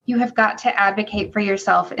You have got to advocate for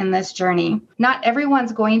yourself in this journey. Not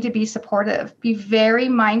everyone's going to be supportive. Be very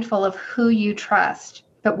mindful of who you trust.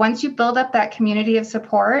 But once you build up that community of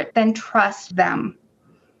support, then trust them.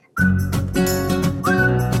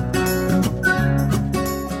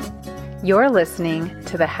 You're listening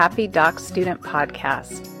to the Happy Doc Student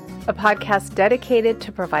Podcast, a podcast dedicated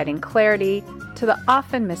to providing clarity to the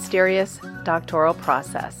often mysterious doctoral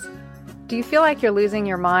process. Do you feel like you're losing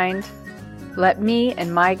your mind? Let me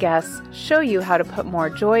and my guests show you how to put more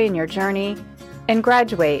joy in your journey and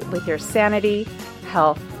graduate with your sanity,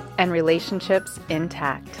 health, and relationships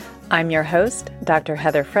intact. I'm your host, Dr.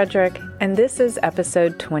 Heather Frederick, and this is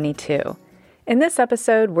episode 22. In this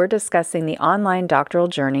episode, we're discussing the online doctoral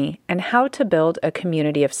journey and how to build a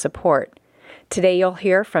community of support. Today, you'll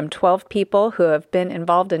hear from 12 people who have been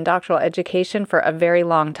involved in doctoral education for a very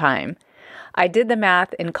long time. I did the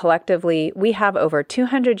math, and collectively, we have over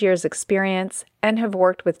 200 years experience and have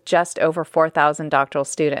worked with just over 4,000 doctoral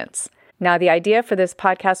students. Now, the idea for this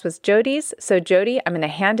podcast was Jody's, so Jody, I'm going to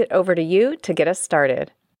hand it over to you to get us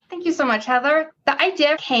started. Thank you so much, Heather. The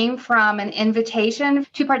idea came from an invitation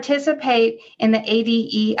to participate in the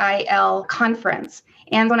ADEIL conference.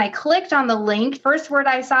 And when I clicked on the link, first word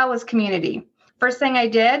I saw was community. First thing I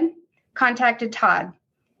did, contacted Todd.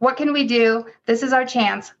 What can we do? This is our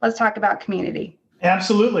chance. Let's talk about community.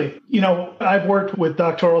 Absolutely. I've worked with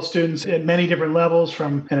doctoral students at many different levels,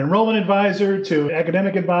 from an enrollment advisor to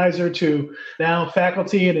academic advisor to now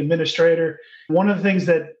faculty and administrator. One of the things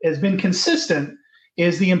that has been consistent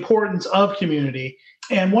is the importance of community.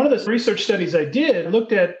 And one of the research studies I did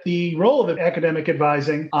looked at the role of academic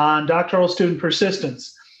advising on doctoral student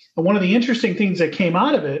persistence. And one of the interesting things that came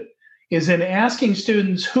out of it is in asking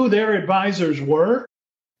students who their advisors were,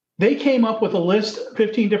 they came up with a list of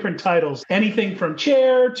 15 different titles, anything from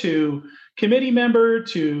chair to committee member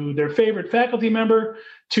to their favorite faculty member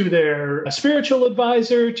to their spiritual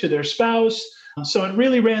advisor to their spouse. So it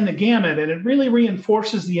really ran the gamut, and it really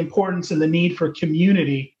reinforces the importance and the need for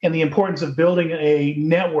community and the importance of building a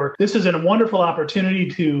network. This is a wonderful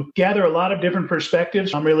opportunity to gather a lot of different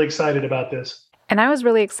perspectives. I'm really excited about this. And I was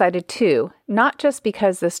really excited too, not just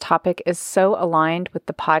because this topic is so aligned with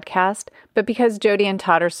the podcast, but because Jody and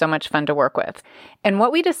Todd are so much fun to work with. And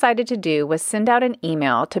what we decided to do was send out an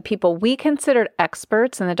email to people we considered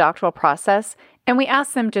experts in the doctoral process, and we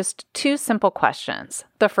asked them just two simple questions.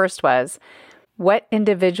 The first was, what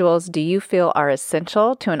individuals do you feel are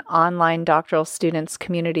essential to an online doctoral students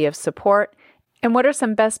community of support? And what are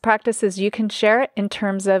some best practices you can share in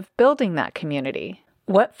terms of building that community?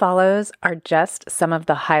 What follows are just some of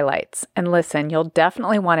the highlights. And listen, you'll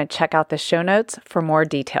definitely want to check out the show notes for more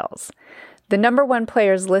details. The number one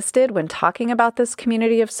players listed when talking about this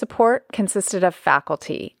community of support consisted of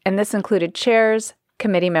faculty, and this included chairs,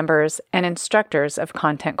 committee members, and instructors of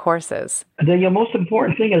content courses. The most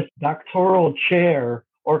important thing is doctoral chair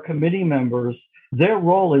or committee members. Their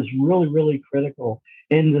role is really, really critical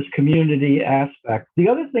in this community aspect. The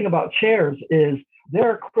other thing about chairs is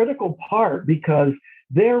they're a critical part because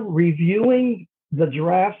they're reviewing the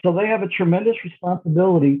draft, so they have a tremendous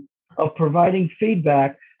responsibility of providing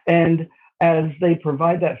feedback. And as they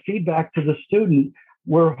provide that feedback to the student,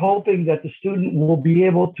 we're hoping that the student will be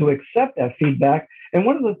able to accept that feedback. And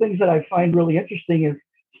one of the things that I find really interesting is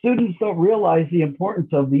students don't realize the importance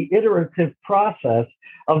of the iterative process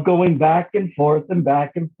of going back and forth and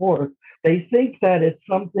back and forth. They think that it's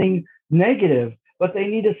something negative, but they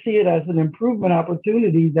need to see it as an improvement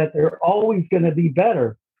opportunity, that they're always going to be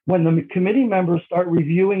better. When the committee members start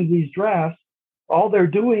reviewing these drafts, all they're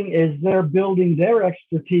doing is they're building their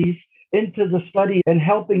expertise into the study and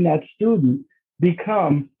helping that student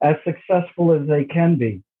become as successful as they can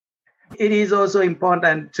be. It is also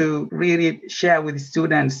important to really share with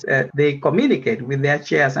students. They communicate with their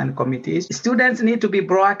chairs and committees. Students need to be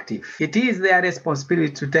proactive. It is their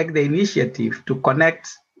responsibility to take the initiative to connect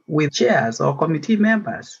with chairs or committee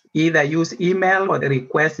members. Either use email or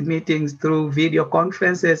request meetings through video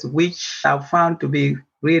conferences, which are found to be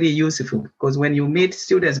really useful, because when you meet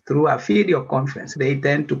students through a video conference, they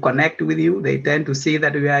tend to connect with you. They tend to see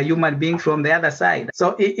that we are human beings from the other side.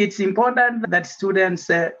 So it's important that students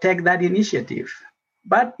take that initiative.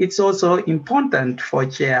 But it's also important for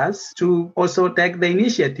chairs to also take the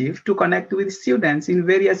initiative to connect with students in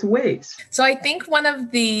various ways. So I think one of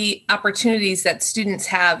the opportunities that students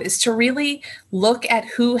have is to really look at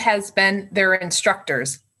who has been their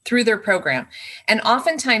instructors through their program. And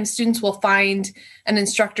oftentimes students will find an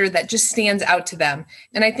instructor that just stands out to them.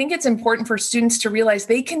 And I think it's important for students to realize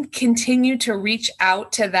they can continue to reach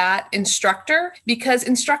out to that instructor, because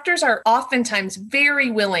instructors are oftentimes very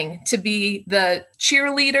willing to be the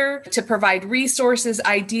cheerleader, to provide resources,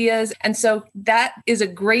 ideas. And so that is a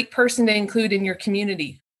great person to include in your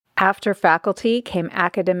community. After faculty came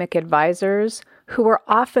academic advisors who were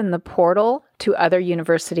often the portal to other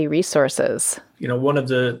university resources. One of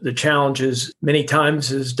the challenges many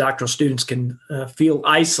times is doctoral students can feel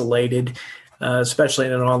isolated, especially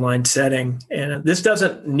in an online setting. And this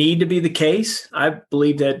doesn't need to be the case. I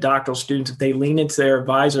believe that doctoral students, if they lean into their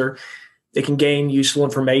advisor, they can gain useful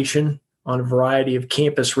information on a variety of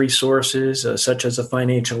campus resources, such as a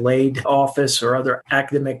financial aid office or other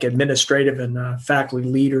academic, administrative, and faculty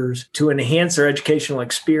leaders to enhance their educational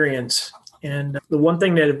experience. And the one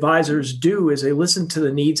thing that advisors do is they listen to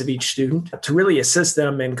the needs of each student to really assist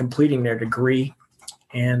them in completing their degree.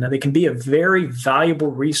 And they can be a very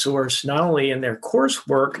valuable resource, not only in their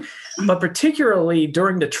coursework, but particularly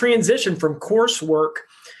during the transition from coursework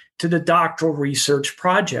to the doctoral research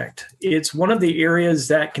project. It's one of the areas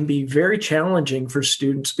that can be very challenging for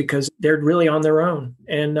students because they're really on their own.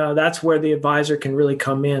 And that's where the advisor can really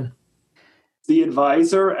come in. The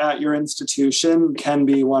advisor at your institution can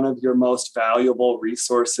be one of your most valuable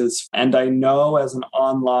resources. And I know as an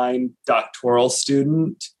online doctoral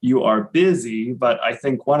student, you are busy, but I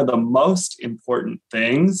think one of the most important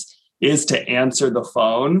things is to answer the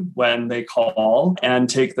phone when they call and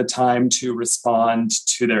take the time to respond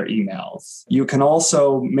to their emails. You can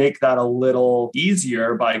also make that a little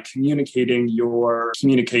easier by communicating your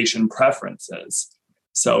communication preferences.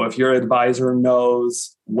 So if your advisor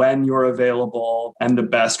knows when you're available and the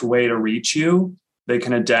best way to reach you, they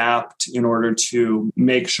can adapt in order to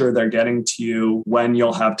make sure they're getting to you when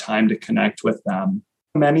you'll have time to connect with them.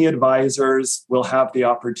 Many advisors will have the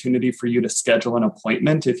opportunity for you to schedule an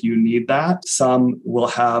appointment if you need that. Some will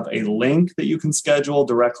have a link that you can schedule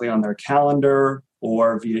directly on their calendar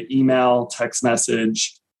or via email, text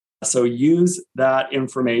message. So use that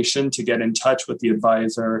information to get in touch with the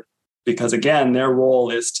advisor, because again, their role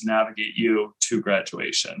is to navigate you to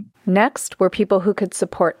graduation. Next were people who could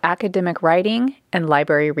support academic writing and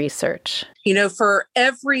library research. For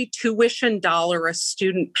every tuition dollar a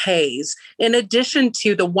student pays, in addition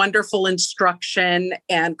to the wonderful instruction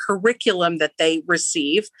and curriculum that they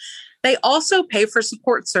receive, they also pay for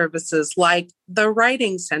support services like the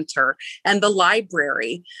Writing Center and the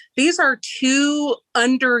library. These are two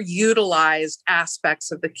underutilized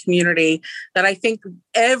aspects of the community that I think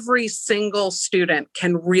every single student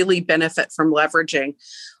can really benefit from leveraging.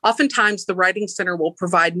 Oftentimes, the Writing Center will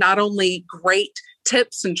provide not only great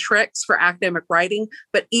tips and tricks for academic writing,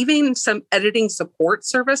 but even some editing support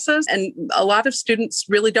services. And a lot of students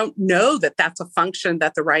really don't know that that's a function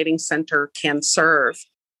that the Writing Center can serve.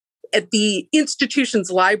 At the institution's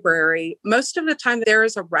library, most of the time there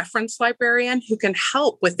is a reference librarian who can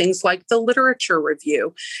help with things like the literature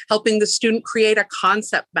review, helping the student create a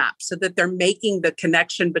concept map so that they're making the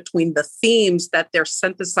connection between the themes that they're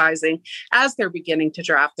synthesizing as they're beginning to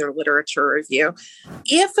draft their literature review.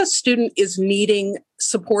 If a student is needing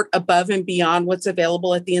support above and beyond what's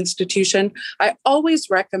available at the institution, I always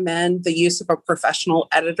recommend the use of a professional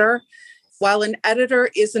editor. While an editor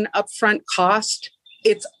is an upfront cost,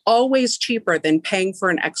 it's always cheaper than paying for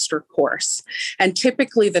an extra course. And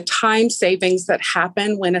typically the time savings that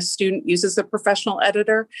happen when a student uses a professional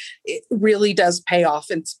editor, it really does pay off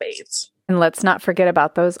in spades. And let's not forget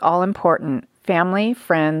about those all-important family,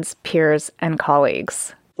 friends, peers, and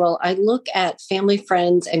colleagues. Well, I look at family,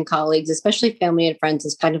 friends, and colleagues, especially family and friends,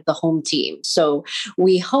 as kind of the home team. So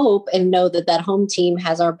we hope and know that that home team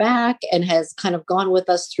has our back and has kind of gone with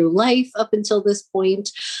us through life up until this point.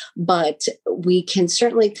 But we can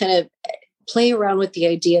certainly kind of play around with the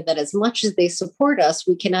idea that as much as they support us,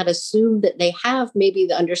 we cannot assume that they have maybe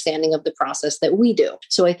the understanding of the process that we do.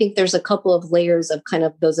 So I think there's a couple of layers of kind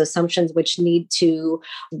of those assumptions which need to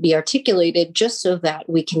be articulated just so that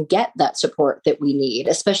we can get that support that we need,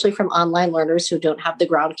 especially from online learners who don't have the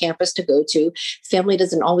ground campus to go to. Family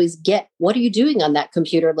doesn't always get, what are you doing on that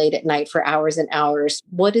computer late at night for hours and hours?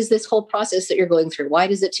 What is this whole process that you're going through? Why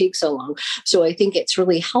does it take so long? So I think it's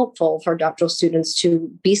really helpful for doctoral students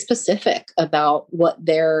to be specific about what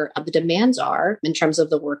the demands are in terms of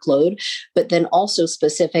the workload, but then also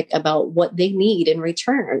specific about what they need in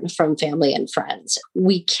return from family and friends.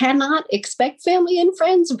 We cannot expect family and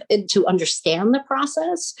friends to understand the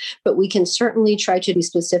process, but we can certainly try to be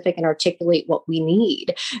specific and articulate what we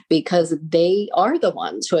need, because they are the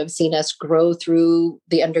ones who have seen us grow through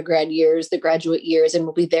the undergrad years, the graduate years, and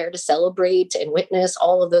will be there to celebrate and witness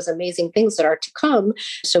all of those amazing things that are to come.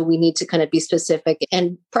 So we need to kind of be specific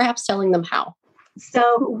and perhaps telling them how. So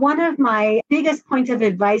one of my biggest points of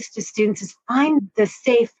advice to students is find the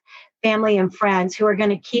safe family and friends who are going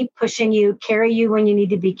to keep pushing you, carry you when you need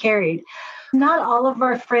to be carried. Not all of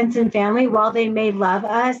our friends and family, while they may love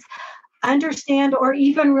us, understand or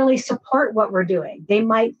even really support what we're doing. They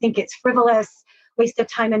might think it's frivolous, waste of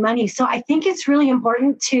time and money. So I think it's really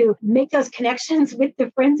important to make those connections with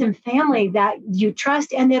the friends and family that you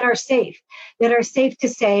trust and that are safe to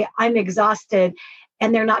say, I'm exhausted.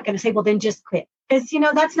 And they're not going to say, well, then just quit. Because,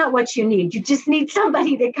 that's not what you need. You just need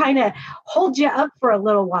somebody to kind of hold you up for a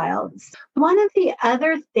little while. One of the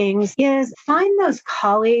other things is find those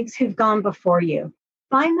colleagues who've gone before you.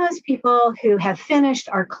 Find those people who have finished,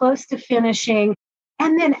 are close to finishing,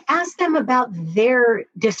 and then ask them about their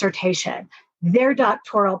dissertation, their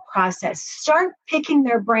doctoral process. Start picking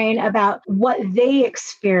their brain about what they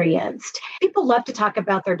experienced. People love to talk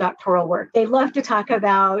about their doctoral work. They love to talk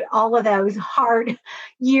about all of those hard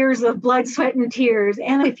years of blood, sweat, and tears.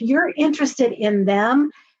 And if you're interested in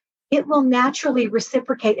them, it will naturally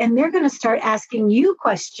reciprocate. And they're going to start asking you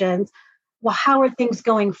questions. Well, how are things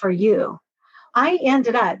going for you? I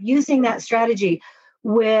ended up using that strategy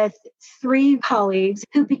with 3 colleagues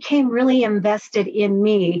who became really invested in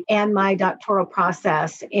me and my doctoral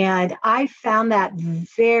process. And I found that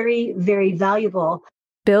very, very valuable.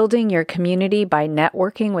 Building your community by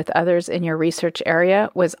networking with others in your research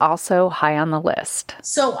area was also high on the list.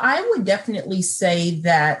 So I would definitely say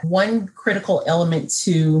that one critical element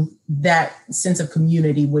to that sense of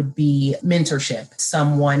community would be mentorship.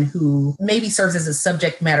 Someone who maybe serves as a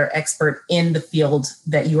subject matter expert in the field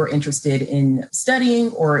that you are interested in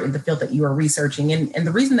studying or in the field that you are researching. And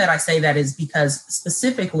the reason that I say that is because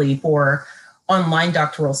specifically for online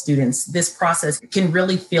doctoral students, this process can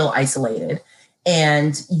really feel isolated.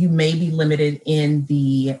 And you may be limited in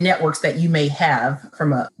the networks that you may have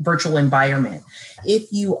from a virtual environment.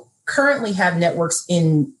 If you currently have networks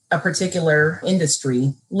in a particular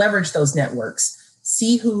industry, leverage those networks.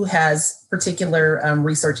 See who has particular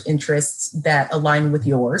research interests that align with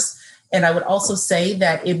yours. And I would also say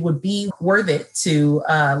that it would be worth it to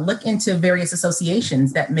look into various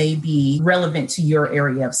associations that may be relevant to your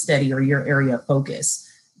area of study or your area of focus.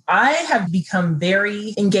 I have become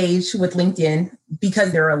very engaged with LinkedIn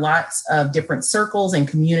because there are lots of different circles and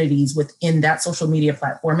communities within that social media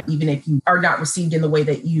platform. Even if you are not received in the way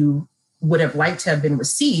that you would have liked to have been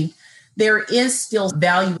received, there is still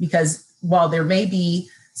value because while there may be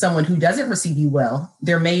someone who doesn't receive you well,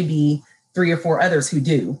 there may be 3 or 4 others who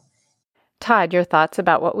do. Todd, your thoughts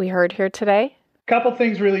about what we heard here today? A couple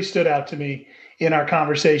things really stood out to me in our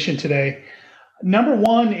conversation today. Number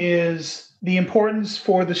one is the importance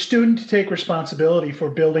for the student to take responsibility for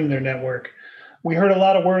building their network. We heard a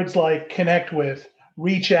lot of words like connect with,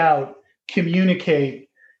 reach out, communicate,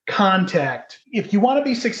 contact. If you want to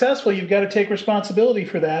be successful, you've got to take responsibility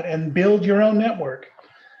for that and build your own network.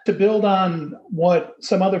 To build on what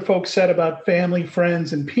some other folks said about family,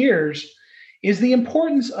 friends, and peers is the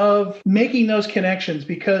importance of making those connections,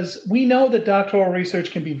 because we know that doctoral research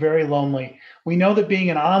can be very lonely. We know that being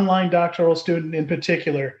an online doctoral student in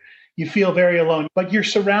particular, you feel very alone, but you're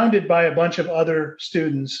surrounded by a bunch of other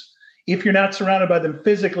students. If you're not surrounded by them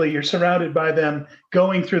physically, you're surrounded by them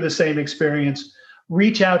going through the same experience.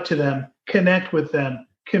 Reach out to them, connect with them,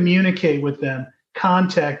 communicate with them,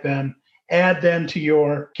 contact them, add them to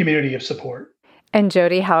your community of support. And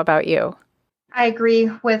Jody, how about you? I agree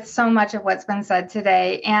with so much of what's been said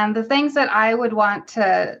today. And the things that I would want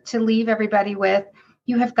to leave everybody with,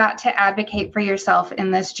 you have got to advocate for yourself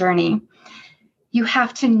in this journey. You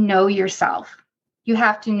have to know yourself. You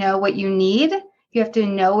have to know what you need. You have to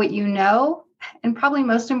know what you know. And probably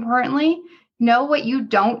most importantly, know what you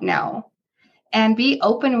don't know. And be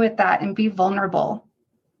open with that and be vulnerable.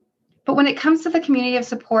 But when it comes to the community of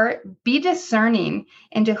support, be discerning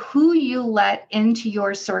into who you let into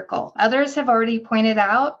your circle. Others have already pointed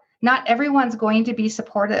out, not everyone's going to be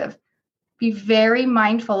supportive. Be very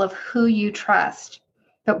mindful of who you trust.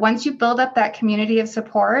 But once you build up that community of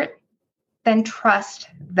support, then trust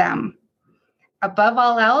them. Above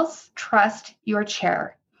all else, trust your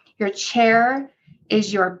chair. Your chair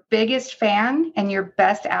is your biggest fan and your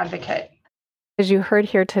best advocate. As you heard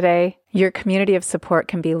here today, your community of support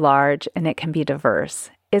can be large and it can be diverse.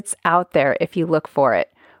 It's out there if you look for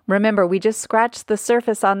it. Remember, we just scratched the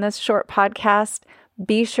surface on this short podcast.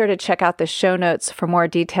 Be sure to check out the show notes for more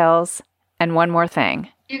details. And one more thing.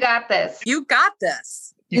 You got this. You got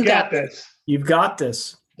this. You got this. You've got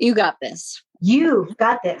this. You got this. You've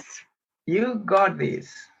got this. You got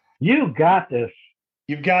this. You got this.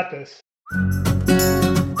 You've got this.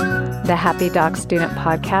 The Happy Doc Student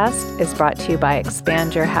Podcast is brought to you by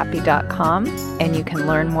expandyourhappy.com, and you can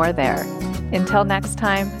learn more there. Until next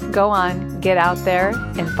time, go on, get out there,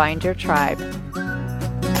 and find your tribe.